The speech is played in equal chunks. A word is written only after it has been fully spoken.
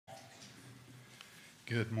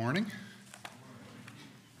Good morning.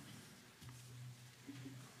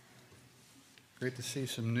 Great to see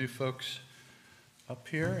some new folks up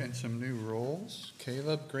here and some new roles.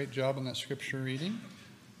 Caleb, great job on that scripture reading.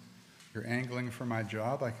 You're angling for my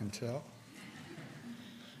job, I can tell.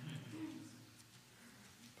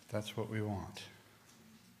 But that's what we want.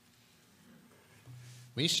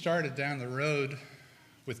 We started down the road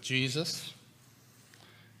with Jesus.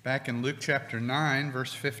 Back in Luke chapter 9,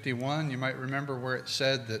 verse 51, you might remember where it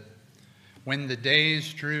said that when the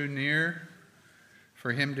days drew near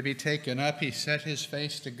for him to be taken up, he set his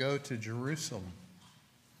face to go to Jerusalem.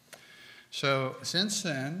 So since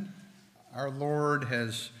then, our Lord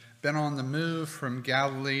has been on the move from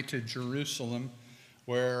Galilee to Jerusalem,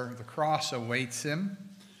 where the cross awaits him.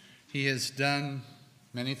 He has done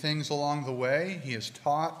many things along the way. He has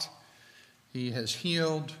taught, he has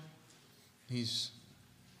healed, he's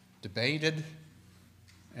debated,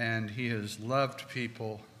 and he has loved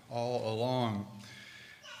people all along.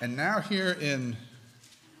 And now here in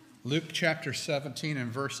Luke chapter 17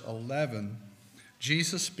 and verse 11,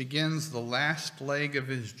 Jesus begins the last leg of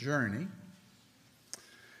his journey.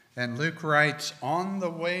 And Luke writes, on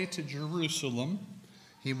the way to Jerusalem,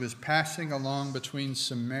 he was passing along between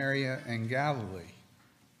Samaria and Galilee.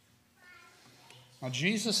 Now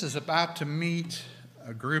Jesus is about to meet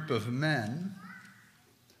a group of men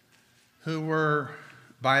who were,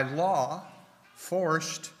 by law,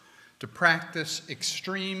 forced to practice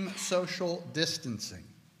extreme social distancing.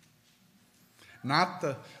 Not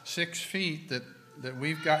the 6 feet that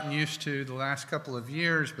we've gotten used to the last couple of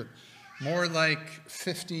years, but more like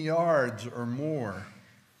 50 yards or more.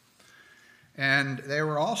 And they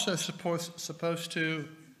were also supposed to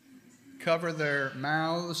cover their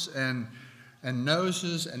mouths and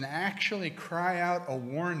noses and actually cry out a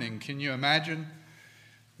warning. Can you imagine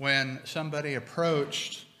when somebody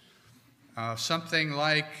approached something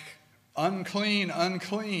like, unclean,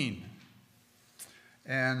 unclean?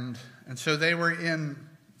 And so they were in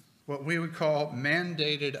what we would call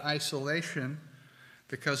mandated isolation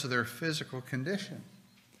because of their physical condition.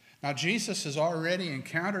 Now, Jesus has already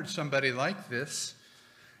encountered somebody like this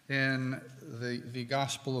in the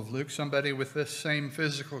Gospel of Luke, somebody with this same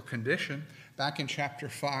physical condition. Back in chapter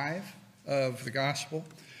 5 of the Gospel,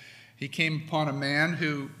 he came upon a man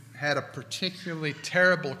who had a particularly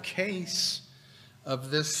terrible case of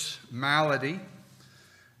this malady.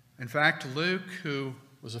 In fact, Luke, who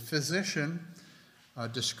was a physician,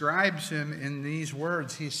 describes him in these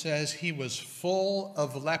words. He says he was full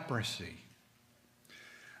of leprosy.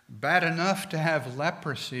 Bad enough to have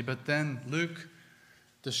leprosy, but then Luke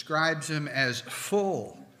describes him as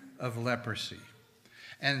full of leprosy.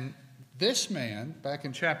 And this man, back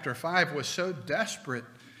in chapter 5, was so desperate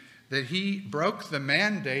that he broke the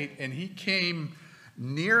mandate and he came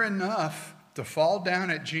near enough to fall down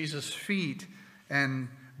at Jesus' feet and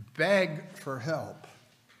beg for help.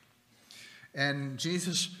 And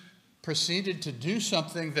Jesus proceeded to do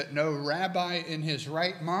something that no rabbi in his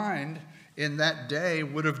right mind in that day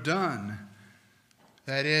would have done.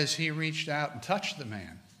 That is, he reached out and touched the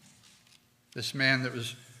man. This man that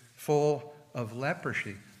was full of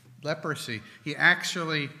leprosy. He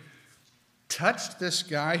actually touched this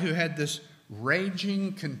guy who had this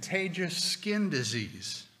raging, contagious skin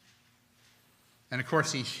disease. And of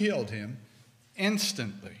course, he healed him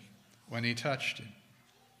instantly when he touched him.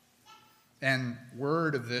 And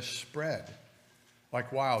word of this spread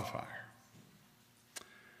like wildfire.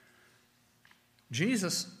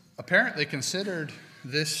 Jesus apparently considered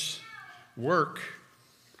this work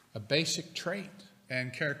a basic trait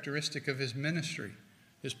and characteristic of his ministry,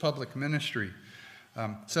 his public ministry.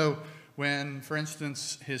 So when, for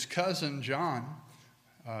instance, his cousin John,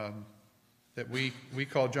 that we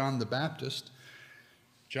call John the Baptist,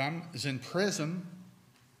 John is in prison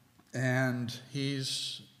and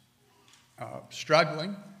he's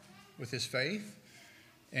struggling with his faith,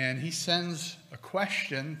 and he sends a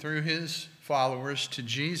question through his followers to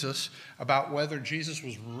Jesus about whether Jesus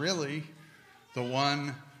was really the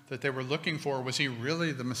one that they were looking for. Was he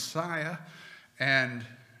really the Messiah? And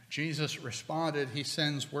Jesus responded. He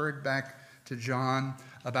sends word back to John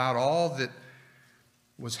about all that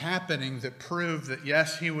was happening that proved that,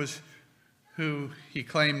 yes, he was who he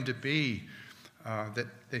claimed to be,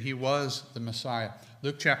 that he was the Messiah.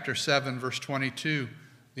 Luke chapter 7, verse 22,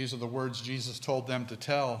 these are the words Jesus told them to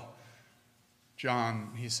tell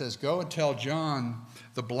John. He says, go and tell John,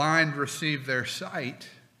 the blind receive their sight,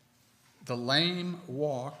 the lame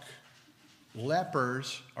walk,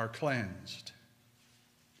 lepers are cleansed.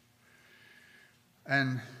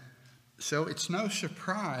 And so it's no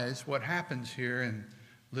surprise what happens here in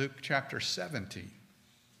Luke chapter 17.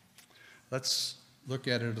 Let's look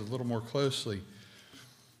at it a little more closely.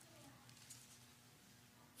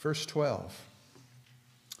 Verse 12.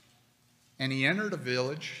 And he entered a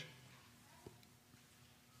village,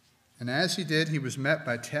 and as he did, he was met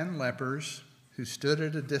by 10 lepers who stood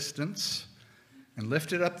at a distance and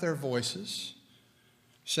lifted up their voices,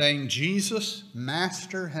 saying, Jesus,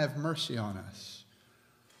 Master, have mercy on us.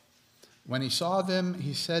 When he saw them,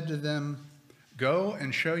 he said to them, Go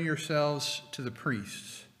and show yourselves to the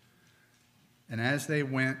priests. And as they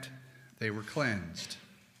went, they were cleansed.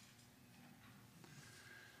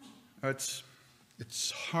 It's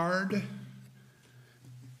hard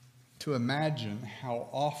to imagine how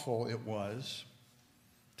awful it was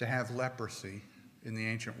to have leprosy in the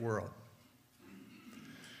ancient world.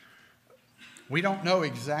 We don't know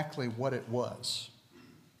exactly what it was,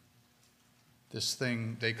 this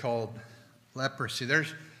thing they called leprosy.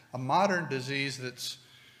 There's a modern disease that's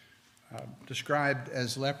described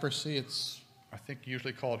as leprosy. It's, I think,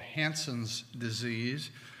 usually called Hansen's disease.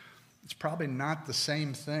 It's probably not the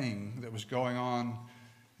same thing that was going on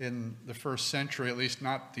in the first century, at least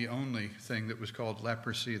not the only thing that was called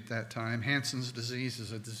leprosy at that time. Hansen's disease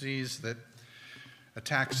is a disease that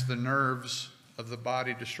attacks the nerves of the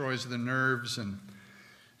body, destroys the nerves and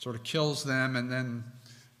sort of kills them, and then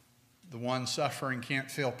the one suffering can't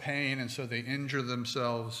feel pain, and so they injure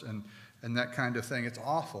themselves and that kind of thing. It's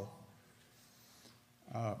awful.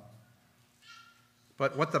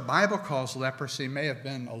 But what the Bible calls leprosy may have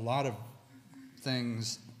been a lot of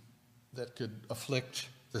things that could afflict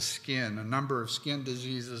the skin, a number of skin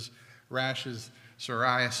diseases, rashes,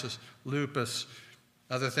 psoriasis, lupus,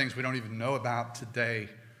 other things we don't even know about today,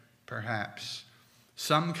 perhaps.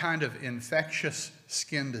 Some kind of infectious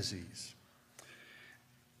skin disease.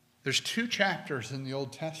 There's 2 chapters in the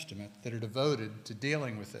Old Testament that are devoted to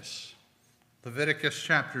dealing with this. Leviticus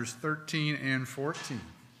chapters 13 and 14.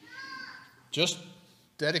 Just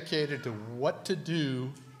dedicated to what to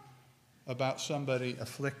do about somebody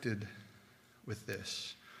afflicted with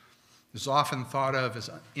this. It's often thought of as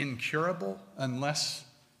incurable unless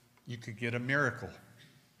you could get a miracle.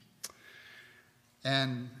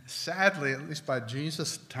 And sadly, at least by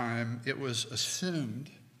Jesus' time, it was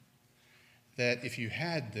assumed that if you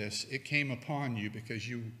had this, it came upon you because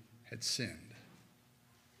you had sinned.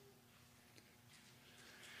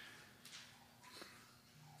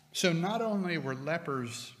 So not only were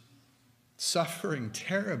lepers suffering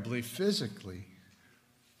terribly physically,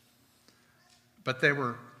 but they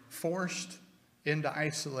were forced into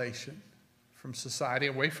isolation from society,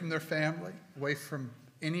 away from their family, away from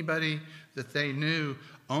anybody that they knew,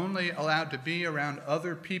 only allowed to be around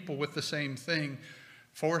other people with the same thing,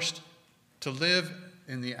 forced to live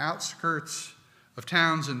in the outskirts of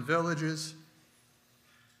towns and villages,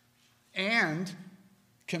 and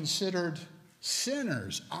considered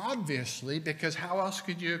sinners, obviously, because how else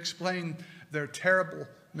could you explain their terrible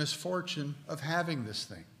misfortune of having this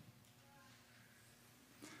thing?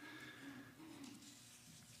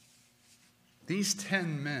 These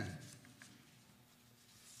 10 men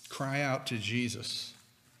cry out to Jesus,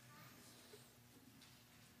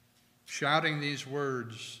 shouting these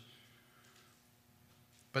words,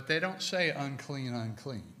 but they don't say unclean,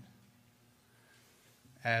 unclean,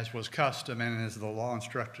 as was custom and as the law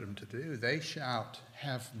instructed them to do. They shout,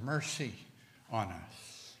 have mercy on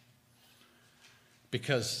us,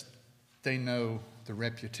 because they know the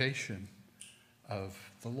reputation of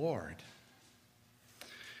the Lord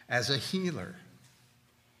as a healer,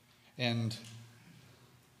 and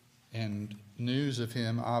news of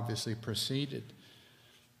him obviously preceded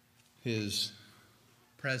his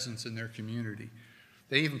presence in their community.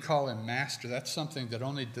 They even call him Master. That's something that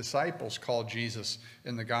only disciples call Jesus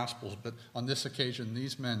in the Gospels, but on this occasion,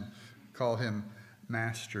 these men call him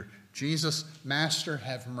Master. Jesus, Master,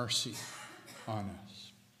 have mercy on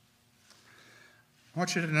us. I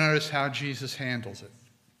want you to notice how Jesus handles it.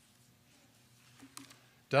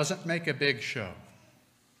 Doesn't make a big show.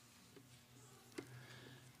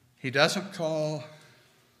 He doesn't call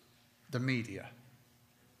the media.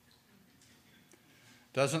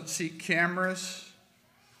 Doesn't seek cameras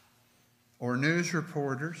or news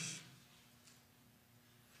reporters.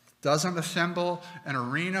 Doesn't assemble an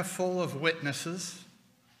arena full of witnesses.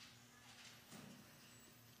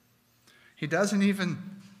 He doesn't even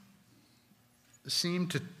seem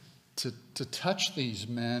to touch these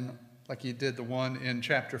men like he did the one in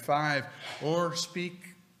chapter 5, or speak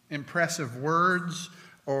impressive words,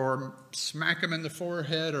 or smack them in the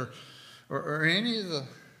forehead, or any of the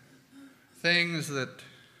things that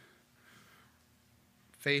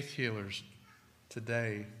faith healers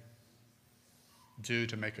today do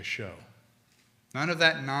to make a show. None of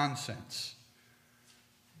that nonsense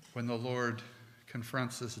when the Lord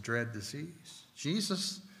confronts this dread disease.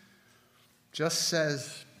 Jesus just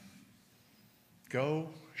says, go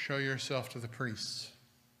show yourself to the priests.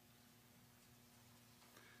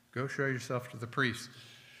 Go show yourself to the priests.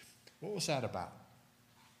 What was that about?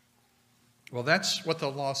 Well, that's what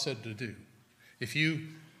the law said to do. If you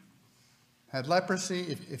had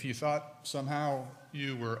leprosy, if you thought somehow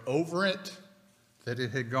you were over it, that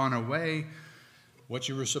it had gone away, what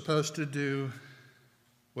you were supposed to do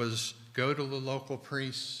was go to the local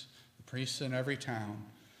priests, the priests in every town,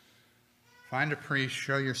 find a priest,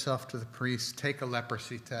 show yourself to the priest, take a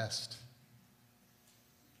leprosy test,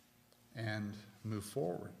 and move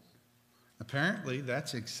forward. Apparently,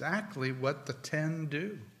 that's exactly what the 10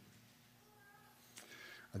 do.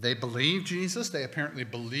 They believe Jesus. They apparently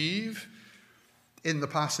believe in the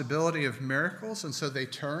possibility of miracles, and so they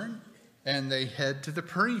turn and they head to the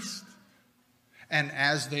priest. And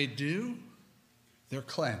as they do, they're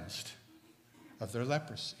cleansed of their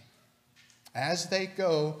leprosy. As they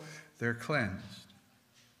go, they're cleansed.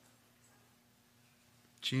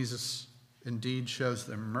 Jesus indeed shows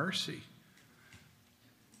them mercy.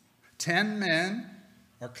 10 men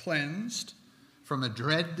are cleansed from a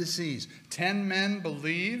dread disease. 10 men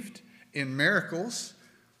believed in miracles,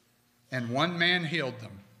 and 1 man healed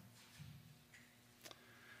them.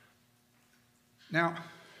 Now,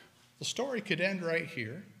 the story could end right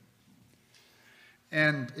here,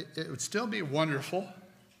 and it would still be wonderful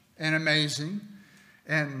and amazing,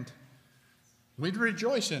 and we'd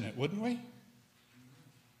rejoice in it, wouldn't we?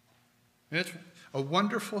 It's a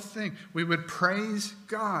wonderful thing. We would praise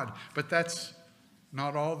God, but that's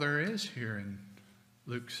not all there is here in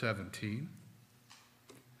Luke 17.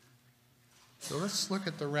 So let's look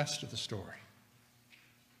at the rest of the story.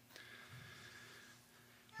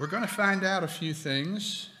 We're going to find out a few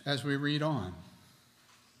things as we read on.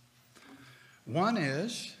 One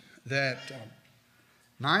is that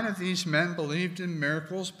 9 of these men believed in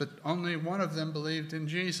miracles, but only 1 of them believed in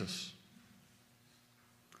Jesus.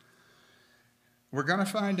 We're going to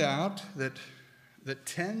find out that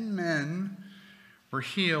 10 men were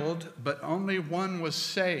healed, but only 1 was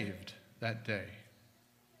saved that day.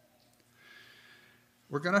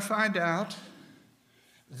 We're going to find out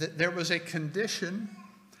that there was a condition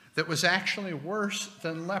that was actually worse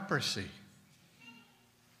than leprosy.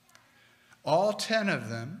 All 10 of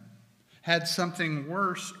them had something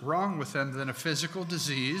worse wrong with them than a physical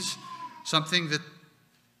disease, something that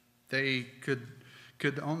they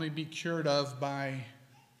could only be cured of by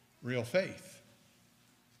real faith.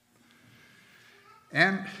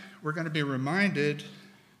 And we're going to be reminded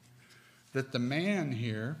that the man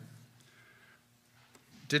here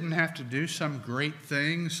didn't have to do some great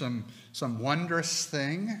thing, some wondrous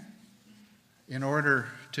thing in order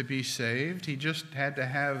to be saved. He just had to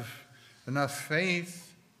have enough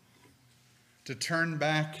faith to turn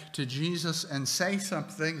back to Jesus and say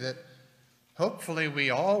something that hopefully we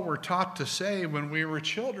all were taught to say when we were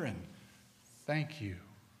children. Thank you.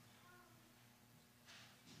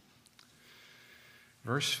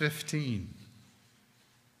 Verse 15.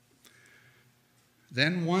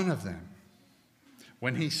 Then one of them,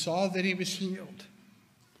 when he saw that he was healed,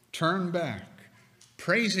 turned back,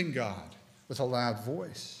 praising God with a loud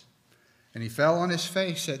voice. And he fell on his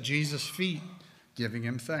face at Jesus' feet, giving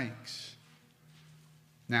him thanks.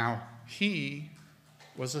 Now he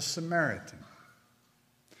was a Samaritan.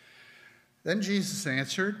 Then Jesus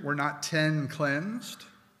answered, were not 10 cleansed?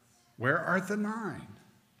 Where are the 9?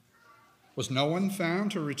 Was no one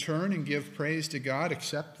found to return and give praise to God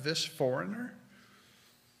except this foreigner?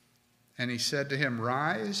 And he said to him,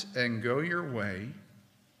 rise and go your way.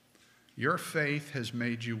 Your faith has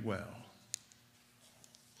made you well.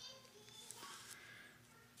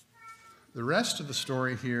 The rest of the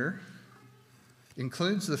story here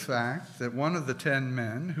includes the fact that one of the 10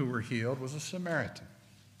 men who were healed was a Samaritan.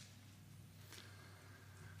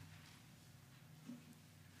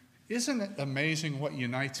 Isn't it amazing what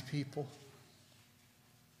unites people?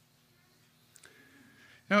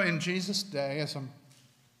 You know, in Jesus' day, as I'm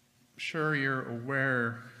sure you're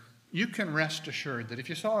aware, you can rest assured that if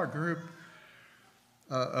you saw a group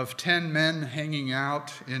of 10 men hanging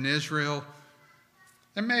out in Israel,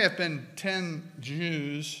 there may have been 10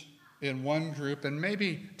 Jews in one group and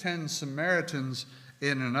maybe 10 Samaritans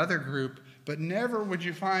in another group, but never would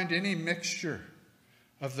you find any mixture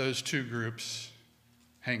of those 2 groups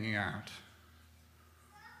hanging out,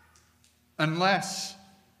 unless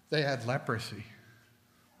they had leprosy.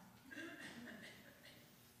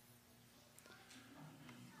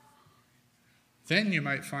 Then you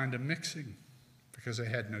might find a mixing because they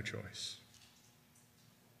had no choice.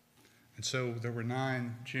 And so there were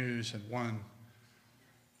 9 Jews and 1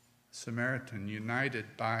 Samaritan, united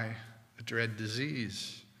by a dread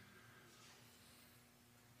disease.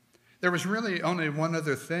 There was really only one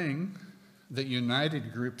other thing that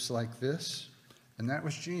united groups like this, and that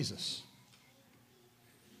was Jesus.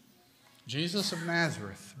 Jesus of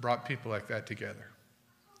Nazareth brought people like that together.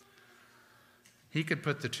 He could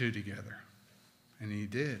put the two together, and he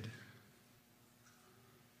did.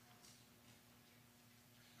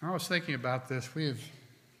 I was thinking about this. We have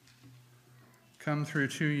come through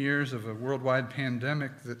 2 years of a worldwide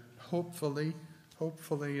pandemic that hopefully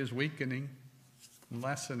is weakening and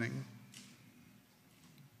lessening.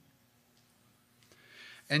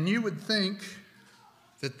 And you would think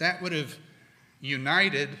that that would have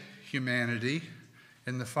united humanity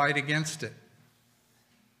in the fight against it.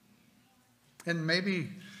 And maybe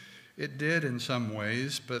it did in some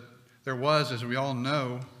ways, but there was, as we all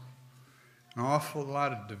know, an awful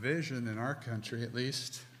lot of division in our country, at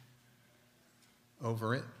least,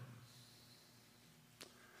 over it.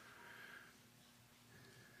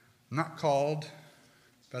 I'm not called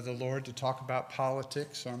by the Lord to talk about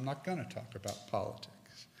politics, so I'm not going to talk about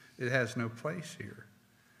politics. It has no place here.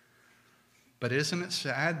 But isn't it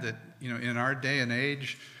sad that, in our day and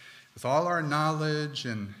age, with all our knowledge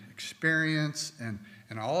and experience and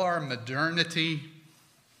all our modernity,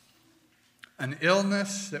 an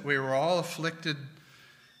illness that we were all afflicted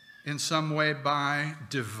in some way by,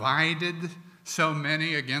 divided so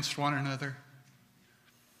many against one another?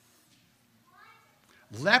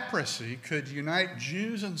 Leprosy could unite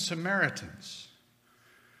Jews and Samaritans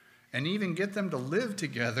and even get them to live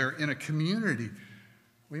together in a community.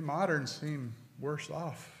 We moderns seem worse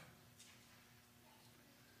off.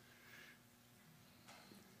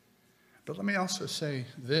 But let me also say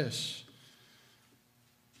this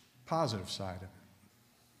positive side of it.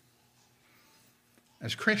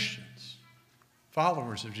 As Christians,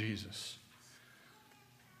 followers of Jesus,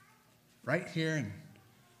 right here in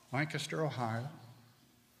Lancaster, Ohio,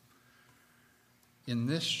 in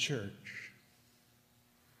this church,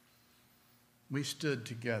 we stood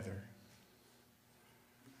together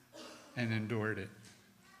and endured it.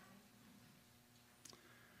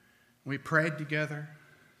 We prayed together.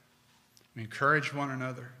 We encouraged one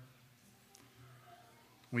another.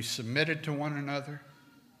 We submitted to one another.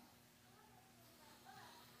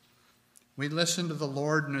 We listened to the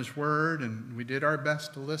Lord and His Word, and we did our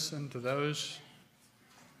best to listen to those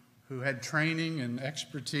who had training and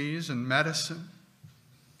expertise in medicine.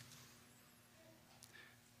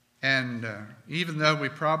 And even though we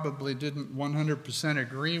probably didn't 100%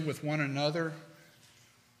 agree with one another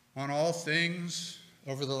on all things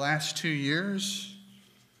over the last 2 years,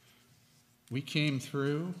 we came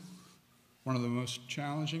through one of the most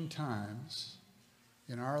challenging times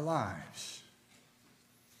in our lives.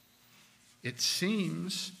 It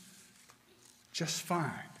seems just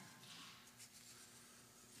fine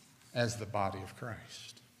as the body of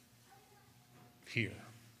Christ here.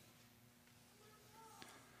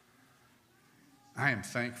 I am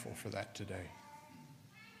thankful for that today.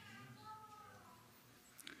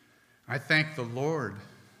 I thank the Lord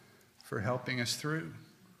for helping us through.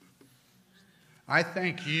 I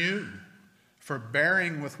thank you for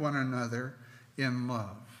bearing with one another in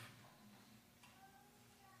love.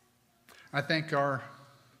 I thank our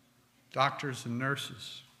doctors and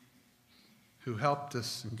nurses who helped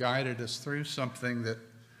us and guided us through something that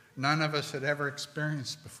none of us had ever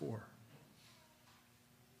experienced before.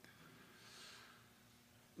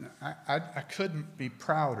 I couldn't be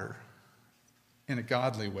prouder, in a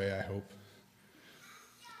godly way, I hope,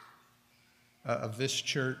 of this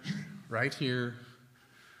church right here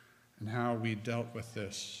and how we dealt with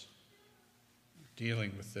this,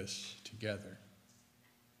 dealing with this together.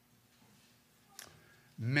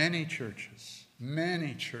 Many churches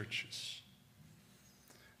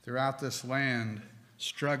throughout this land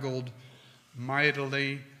struggled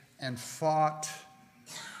mightily and fought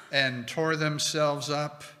and tore themselves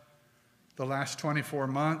up the last 24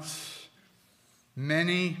 months.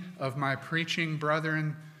 Many of my preaching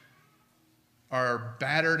brethren are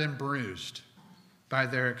battered and bruised by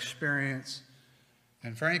their experience,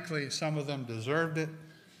 and frankly, some of them deserved it,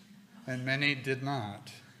 and many did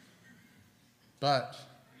not. But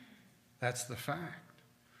that's the fact.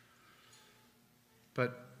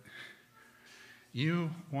 But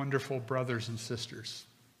you wonderful brothers and sisters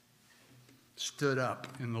stood up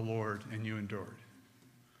in the Lord and you endured.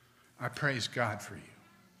 I praise God for you.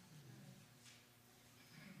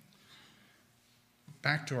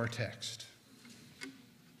 Back to our text.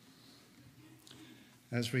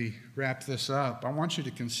 As we wrap this up, I want you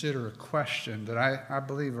to consider a question that I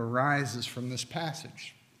believe arises from this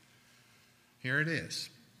passage. Here it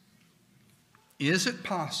is. Is it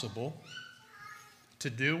possible to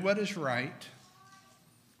do what is right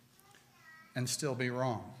and still be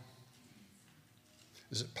wrong?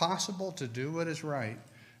 Is it possible to do what is right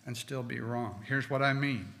and still be wrong? Here's what I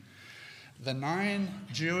mean. The 9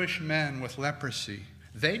 Jewish men with leprosy,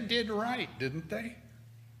 they did right, didn't they?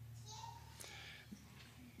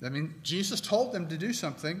 I mean, Jesus told them to do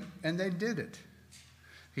something, and they did it.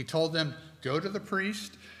 He told them, go to the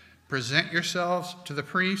priest, present yourselves to the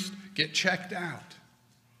priest, get checked out.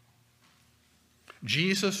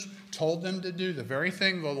 Jesus told them to do the very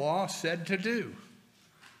thing the law said to do.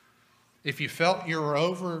 If you felt you were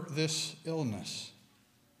over this illness.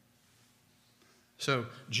 So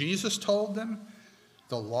Jesus told them,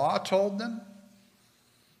 the law told them,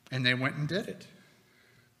 and they went and did it.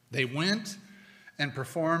 They went and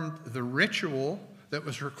performed the ritual that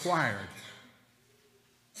was required.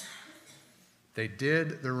 They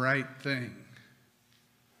did the right thing,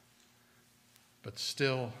 but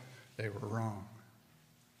still they were wrong.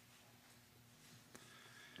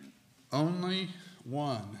 Only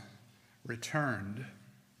one returned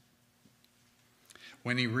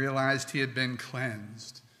when he realized he had been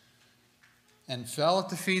cleansed and fell at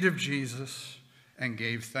the feet of Jesus and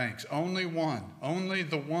gave thanks. Only one, only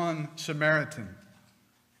the one Samaritan.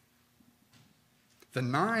 The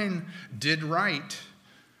 9 did right.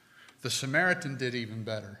 The Samaritan did even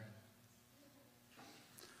better.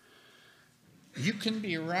 You can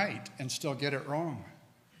be right and still get it wrong.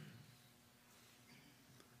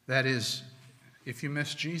 That is, if you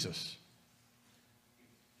miss Jesus.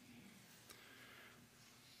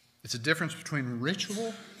 It's a difference between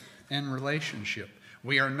ritual and relationship.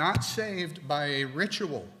 We are not saved by a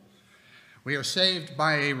ritual. We are saved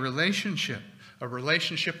by a relationship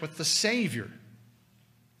with the Savior.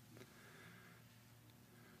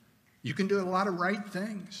 You can do a lot of right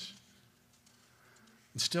things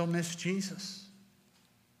and still miss Jesus.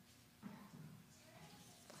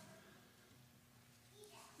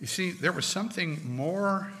 You see, there was something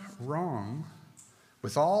more wrong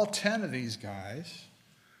with all 10 of these guys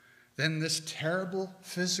than this terrible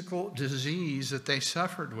physical disease that they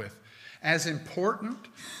suffered with. As important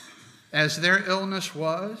as their illness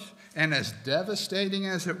was, and as devastating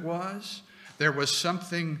as it was, there was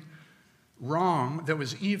something wrong that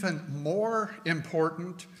was even more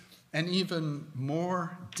important and even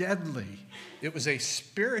more deadly. It was a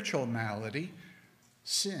spiritual malady,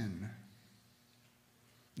 sin.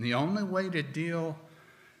 And the only way to deal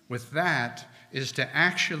with that is to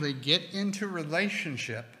actually get into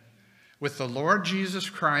relationship with the Lord Jesus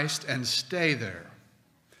Christ and stay there,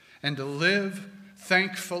 and to live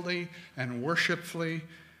thankfully and worshipfully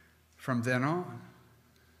from then on.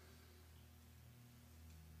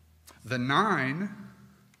 The 9,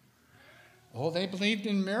 they believed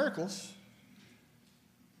in miracles.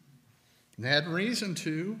 They had reason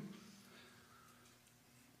to.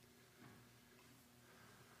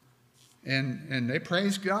 And they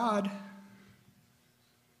praised God,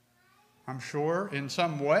 I'm sure, in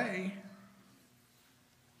some way.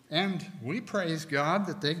 And we praise God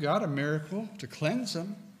that they got a miracle to cleanse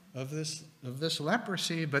them of this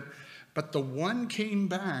leprosy. But the one came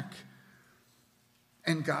back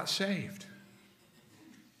and got saved.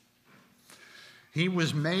 He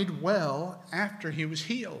was made well after he was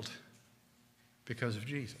healed because of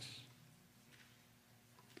Jesus.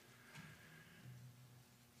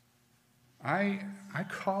 I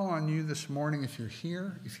call on you this morning, if you're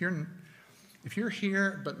here, if you're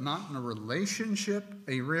here but not in a relationship,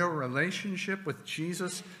 a real relationship with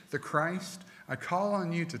Jesus the Christ, I call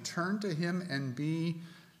on you to turn to him and be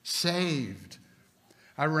saved.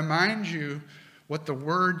 I remind you what the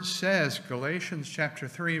word says, Galatians chapter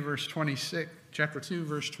 3, verse 26, chapter 2,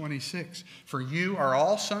 verse 26. For you are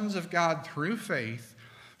all sons of God through faith,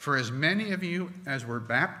 for as many of you as were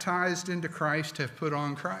baptized into Christ have put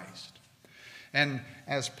on Christ. And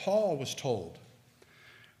as Paul was told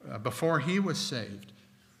before he was saved,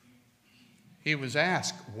 he was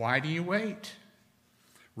asked, why do you wait?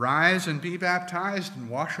 Rise and be baptized and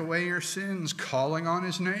wash away your sins, calling on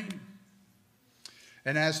his name.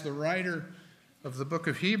 And as the writer of the book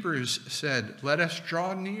of Hebrews said, let us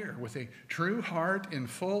draw near with a true heart in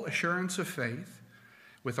full assurance of faith,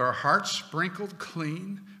 with our hearts sprinkled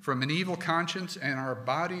clean from an evil conscience and our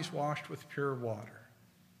bodies washed with pure water.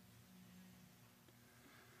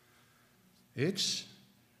 It's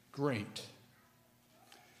great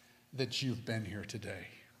that you've been here today.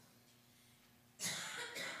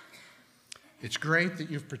 It's great that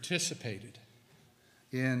you've participated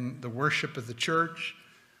in the worship of the church,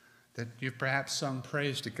 that you've perhaps sung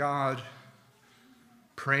praise to God,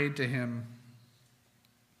 prayed to him,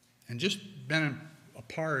 and just been a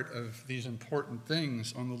part of these important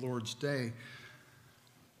things on the Lord's day.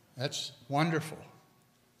 That's wonderful.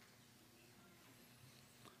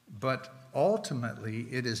 But ultimately,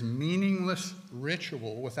 it is meaningless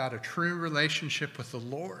ritual without a true relationship with the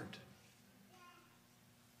Lord.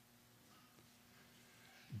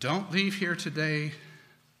 Don't leave here today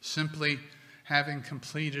simply having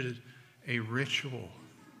completed a ritual.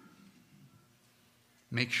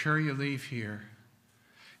 Make sure you leave here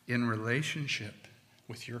in relationship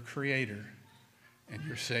with your Creator and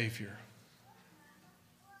your Savior.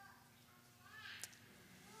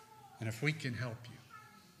 And if we can help you,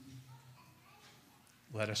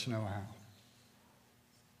 let us know how.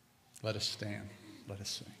 Let us stand. Let us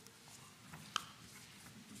sing.